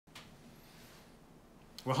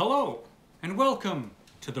Well, hello, and welcome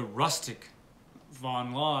to the rustic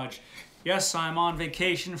Vaughan Lodge. Yes, I'm on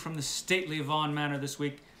vacation from the stately Vaughan Manor this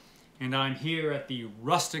week, and I'm here at the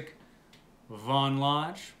rustic Vaughan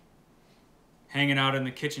Lodge, hanging out in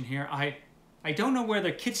the kitchen here. I don't know where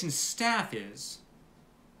the kitchen staff is.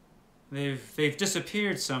 They've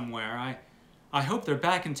disappeared somewhere. I hope they're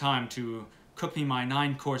back in time to cook me my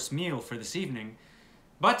 9-course meal for this evening.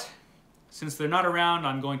 But since they're not around,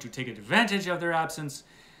 I'm going to take advantage of their absence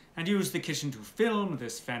and use the kitchen to film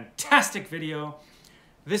this fantastic video.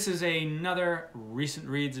 This is another recent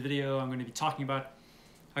reads video. I'm going to be talking about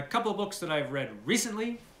a couple of books that I've read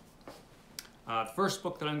recently. The first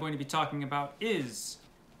book that I'm going to be talking about is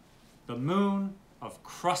The Moon of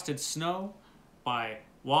Crusted Snow by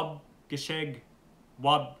Waubgeshig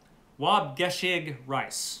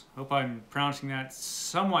Rice. Hope I'm pronouncing that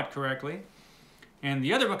somewhat correctly. And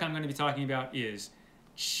the other book I'm going to be talking about is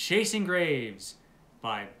Chasing Graves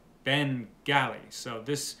by Ben Galley. So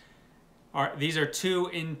these are two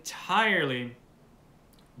entirely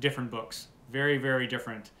different books. Very, very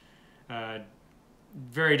different.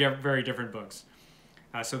 Very different books.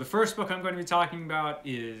 So the first book I'm going to be talking about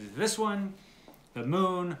is this one, The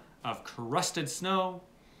Moon of Crusted Snow.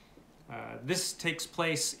 This takes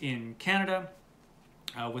place in Canada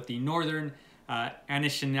with the northern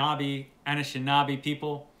Anishinaabe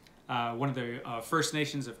people, one of the First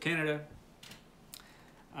Nations of Canada.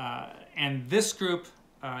 And this group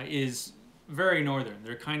is very northern.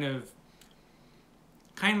 They're kind of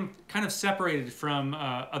separated from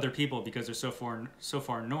other people because they're so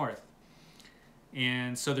far north.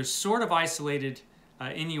 And so they're sort of isolated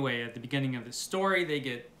anyway. At the beginning of the story,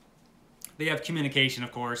 they have communication,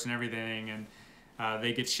 of course, and everything, and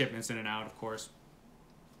they get shipments in and out, of course.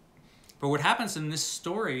 But what happens in this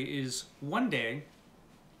story is one day,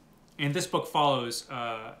 and this book follows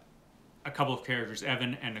a couple of characters,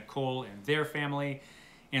 Evan and Nicole and their family,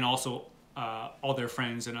 and also all their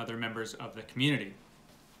friends and other members of the community.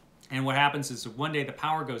 And what happens is one day the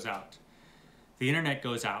power goes out, the internet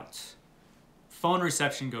goes out, phone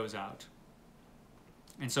reception goes out,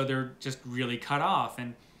 and so they're just really cut off.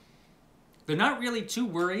 And they're not really too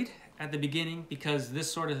worried at the beginning because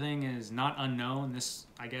this sort of thing is not unknown. This,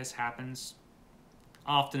 I guess, happens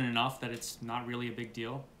often enough that it's not really a big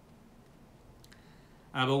deal.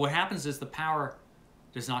 But what happens is the power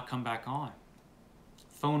does not come back on.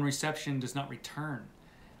 Phone reception does not return.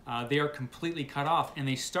 They are completely cut off, and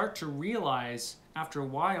they start to realize after a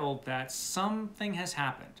while that something has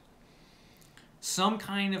happened. Some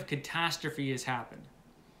kind of catastrophe has happened.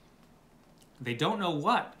 They don't know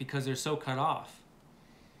what because they're so cut off.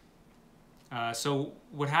 So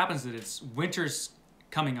what happens is it's winter's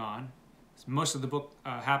coming on. Most of the book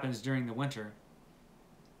happens during the winter.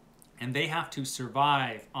 And they have to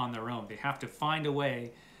survive on their own. They have to find a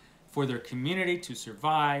way for their community to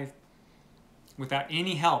survive without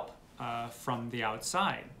any help from the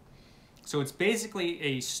outside. So it's basically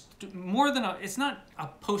it's not a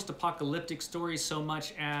post-apocalyptic story so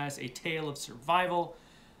much as a tale of survival,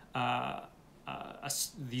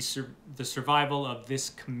 the survival of this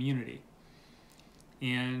community.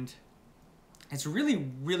 And it's a really,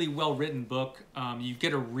 really well-written book. You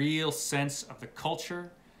get a real sense of the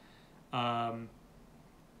culture. The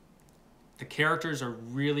characters are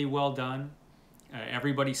really well done.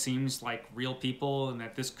 Everybody seems like real people and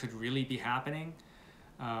that this could really be happening.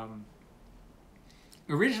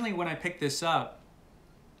 Originally, when I picked this up,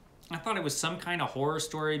 I thought it was some kind of horror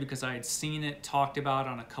story because I had seen it talked about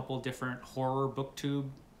on a couple different horror booktube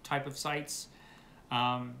type of sites.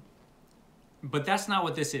 But that's not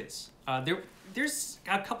what this is. There's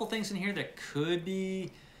a couple things in here that could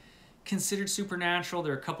be considered supernatural.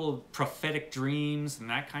 There are a couple of prophetic dreams and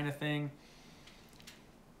that kind of thing.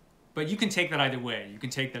 But you can take that either way. You can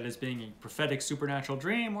take that as being a prophetic supernatural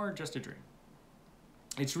dream or just a dream.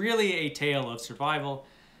 It's really a tale of survival.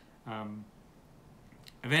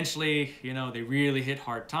 Eventually, they really hit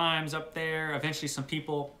hard times up there. Eventually some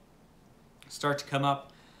people start to come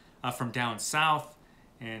up from down south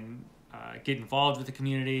and get involved with the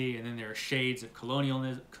community, and then there are shades of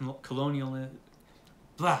colonialism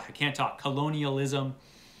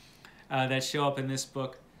that show up in this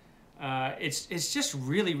book. It's just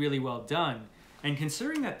really, really well done. And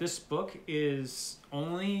considering that this book is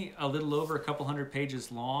only a little over a couple hundred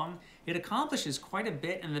pages long, it accomplishes quite a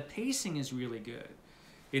bit, and the pacing is really good.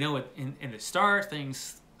 In the start,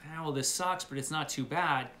 things, well, this sucks, but it's not too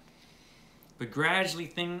bad. But gradually,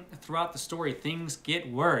 throughout the story, things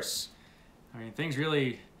get worse. I mean, things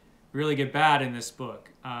really, really get bad in this book.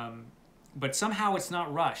 But somehow it's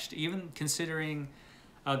not rushed, even considering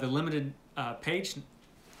the limited page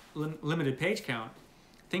count.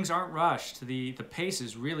 things aren't rushed. The pace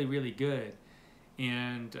is really, really good.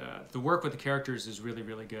 And the work with the characters is really,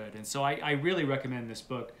 really good. And so I really recommend this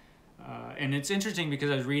book. And it's interesting because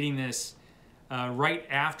I was reading this right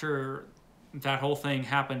after that whole thing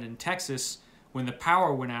happened in Texas when the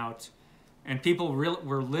power went out and people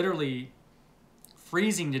were literally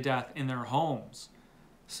freezing to death in their homes.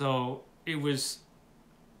 So it was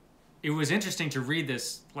interesting to read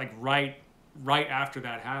this like right after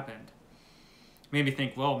that happened. Made me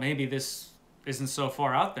think, well, maybe this isn't so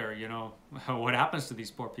far out there, you know, what happens to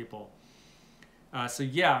these poor people. So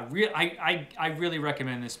yeah, I really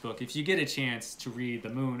recommend this book. If you get a chance to read The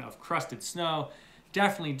Moon of Crusted Snow,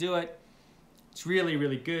 definitely do it. It's really,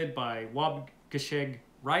 really good by Waubgeshig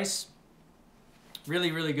Rice.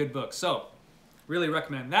 Really, really good book. So, really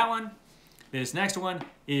recommend that one. This next one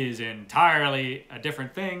is entirely a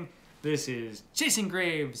different thing. This is Chasing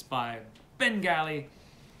Graves by Ben Galley.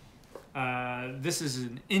 This is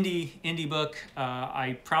an indie book.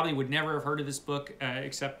 I probably would never have heard of this book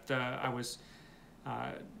except I was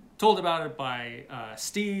told about it by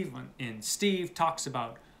Steve, and Steve Talks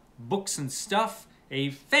About Books and Stuff,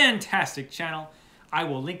 a fantastic channel. I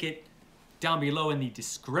will link it down below in the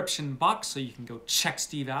description box so you can go check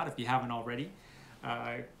Steve out if you haven't already.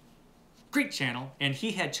 Great channel, and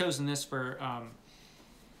he had chosen this for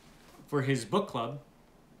his book club,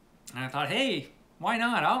 and I thought, hey, why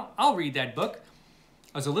not? I'll read that book.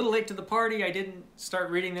 I was a little late to the party. I didn't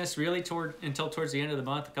start reading this really until towards the end of the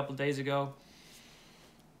month, a couple days ago.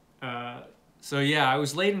 So yeah, I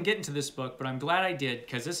was late in getting to this book, but I'm glad I did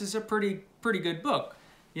because this is a pretty good book.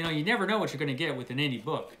 You know, you never know what you're going to get with an indie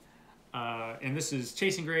book. And this is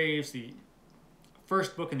Chasing Graves, the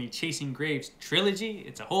first book in the Chasing Graves trilogy.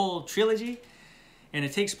 It's a whole trilogy, and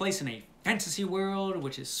it takes place in a fantasy world,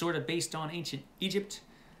 which is sort of based on ancient Egypt,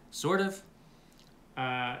 sort of.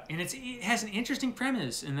 And it has an interesting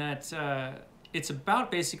premise in that it's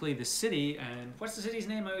about basically the city, and what's the city's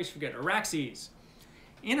name? I always forget. Araxes.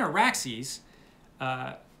 In Araxes,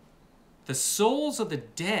 the souls of the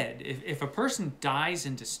dead, if a person dies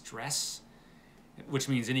in distress, which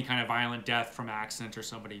means any kind of violent death from accident or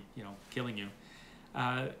somebody, you know, killing you,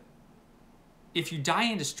 if you die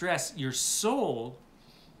in distress, your soul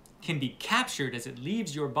can be captured as it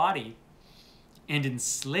leaves your body and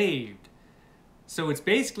enslaved. So it's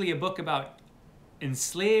basically a book about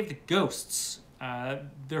enslaved ghosts.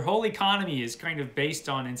 Their whole economy is kind of based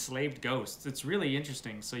on enslaved ghosts. It's really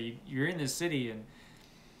interesting. So you're in this city and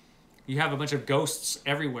you have a bunch of ghosts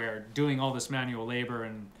everywhere doing all this manual labor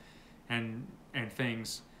and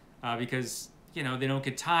things because, you know, they don't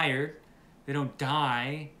get tired, they don't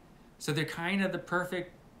die, so they're kind of the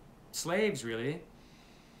perfect slaves, really.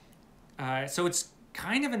 So it's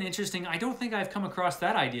kind of an interesting. I don't think I've come across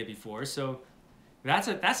that idea before. So that's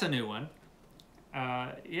a new one.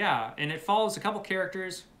 Yeah, and it follows a couple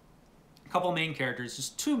characters, a couple main characters. There's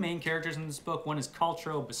two main characters in this book. One is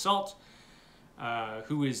Caltro Basalt,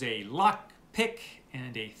 who is a lockpick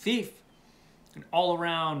and a thief, an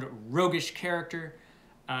all-around roguish character.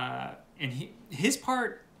 And his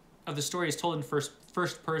part of the story is told in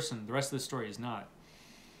first person. The rest of the story is not.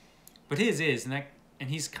 But his is, and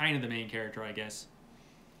he's kind of the main character, I guess.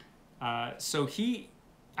 So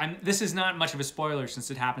this is not much of a spoiler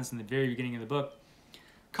since it happens in the very beginning of the book.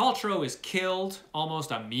 Caltro is killed almost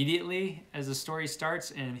immediately as the story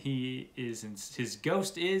starts, and his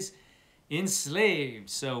ghost is enslaved.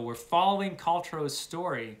 So we're following Caltro's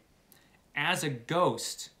story as a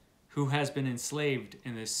ghost who has been enslaved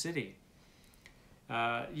in this city.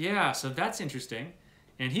 Yeah, so that's interesting.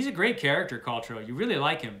 And he's a great character, Caltro. You really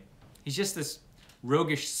like him. He's just this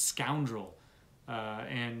roguish scoundrel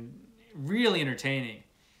and really entertaining.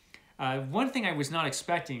 One thing I was not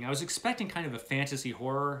expecting, I was expecting kind of a fantasy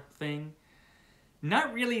horror thing.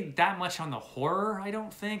 Not really that much on the horror, I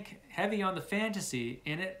don't think. Heavy on the fantasy,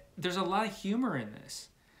 and there's a lot of humor in this.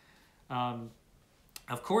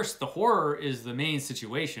 Of course, the horror is the main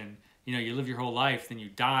situation. You know, you live your whole life, then you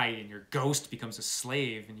die, and your ghost becomes a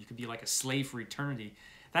slave, and you could be like a slave for eternity.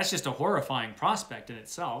 That's just a horrifying prospect in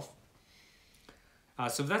itself.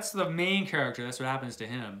 So that's the main character. That's what happens to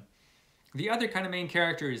him. The other kind of main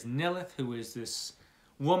character is Nilith, who is this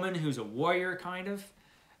woman who's a warrior, kind of.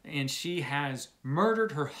 And she has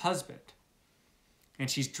murdered her husband. And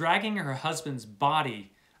she's dragging her husband's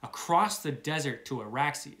body across the desert to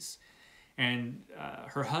Araxes. And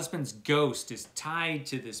her husband's ghost is tied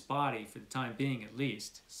to this body for the time being, at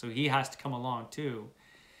least. So he has to come along, too.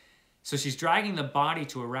 So she's dragging the body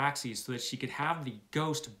to Araxes so that she could have the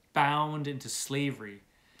ghost bound into slavery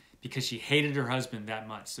because she hated her husband that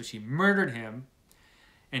much. So she murdered him,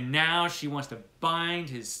 and now she wants to bind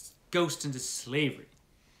his ghost into slavery.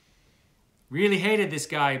 really hated this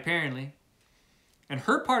guy apparently. And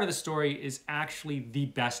her part of the story is actually the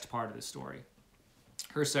best part of the story.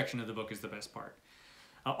 Her section of the book is the best part.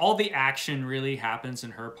 All the action really happens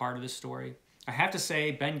in her part of the story. I have to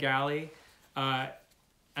say, Bengali,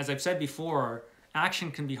 as I've said before,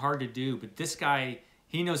 action can be hard to do, but this guy,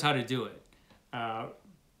 he knows how to do it.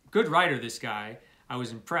 Good writer, this guy. I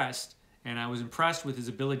was impressed, and I was impressed with his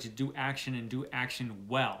ability to do action and do action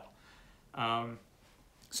well.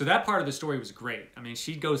 So that part of the story was great. I mean,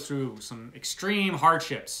 she goes through some extreme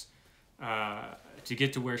hardships to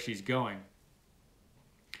get to where she's going.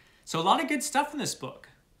 So a lot of good stuff in this book.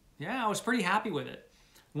 Yeah, I was pretty happy with it.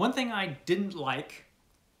 One thing I didn't like,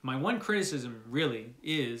 my one criticism really,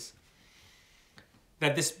 is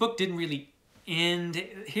that this book didn't really end.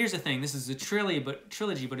 Here's the thing, this is a trilogy,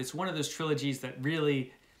 but it's one of those trilogies that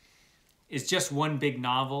really is just one big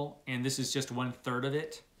novel, and this is just 1/3 of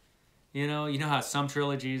it. You know how some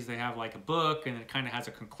trilogies, they have like a book, and it kind of has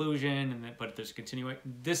a conclusion, and then, but there's a continuation.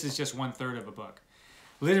 This is just 1/3 of a book.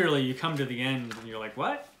 Literally, you come to the end, and you're like,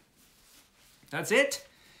 what? That's it?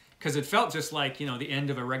 Because it felt just like, you know, the end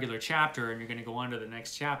of a regular chapter and you're going to go on to the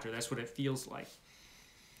next chapter. That's what it feels like.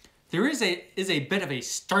 There is a bit of a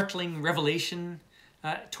startling revelation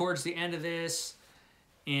towards the end of this,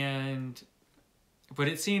 but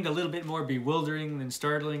it seemed a little bit more bewildering than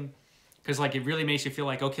startling, because like it really makes you feel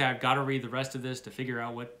like, okay, I've got to read the rest of this to figure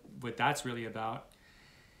out what that's really about.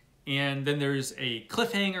 And then there's a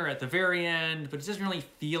cliffhanger at the very end, but it doesn't really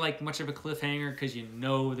feel like much of a cliffhanger because you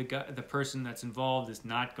know the person that's involved is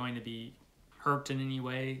not going to be hurt in any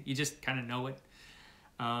way. You just kind of know it.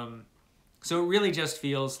 So it really just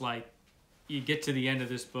feels like you get to the end of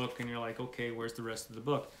this book and you're like, okay, where's the rest of the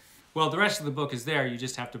book? Well, the rest of the book is there. You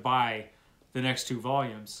just have to buy the next 2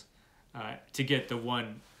 volumes to get the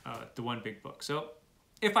one big book. So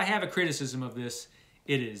if I have a criticism of this,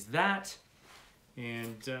 it is that.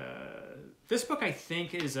 And this book, I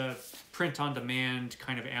think, is a print-on-demand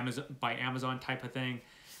kind of Amazon type of thing.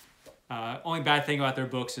 Only bad thing about their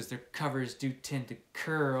books is their covers do tend to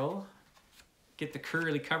curl. Get the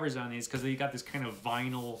curly covers on these because they got this kind of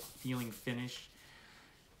vinyl feeling finish.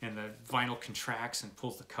 And the vinyl contracts and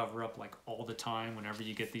pulls the cover up like all the time whenever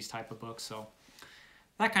you get these type of books. So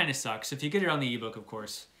that kind of sucks. If you get it on the ebook, of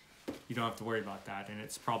course, you don't have to worry about that. And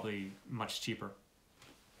it's probably much cheaper.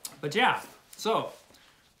 But yeah. So,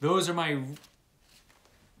 those are my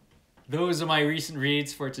recent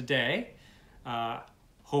reads for today.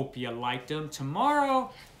 Hope you liked them.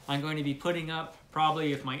 Tomorrow, I'm going to be putting up,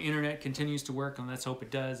 probably if my internet continues to work, and let's hope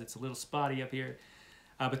it does. It's a little spotty up here.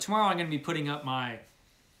 But tomorrow, I'm going to be putting up my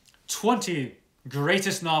 20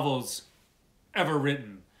 greatest novels ever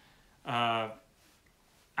written out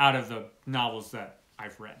of the novels that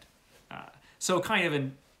I've read. So, kind of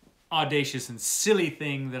an audacious and silly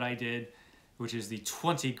thing that I did, which is the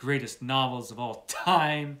 20 greatest novels of all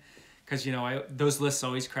time. Because, you know, those lists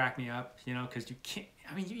always crack me up, you know, because you can't,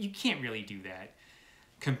 I mean, you can't really do that.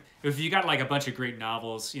 If you got like a bunch of great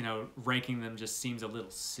novels, you know, ranking them just seems a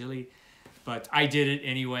little silly. But I did it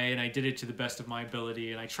anyway, and I did it to the best of my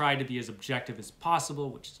ability, and I tried to be as objective as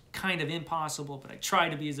possible, which is kind of impossible, but I tried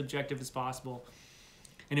to be as objective as possible.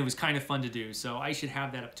 And it was kind of fun to do, so I should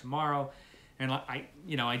have that up tomorrow. And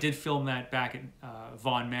I did film that back at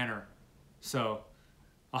Vaughan Manor. So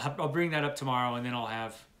I'll bring that up tomorrow, and then I'll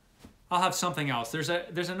have something else. There's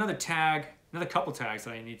another couple tags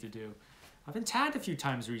that I need to do. I've been tagged a few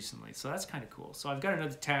times recently, so that's kind of cool. So I've got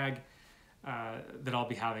another tag that I'll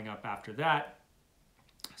be having up after that.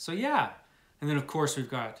 So yeah, and then of course we've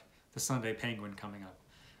got the Sunday Penguin coming up.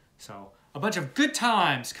 So a bunch of good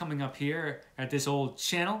times coming up here at this old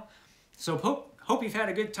channel. So hope you've had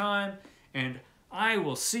a good time, and I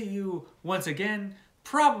will see you once again.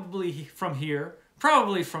 Probably from here,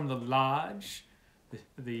 probably from the lodge,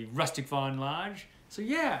 the Rustic Vaughan Lodge. So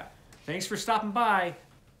yeah, thanks for stopping by.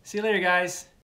 See you later, guys.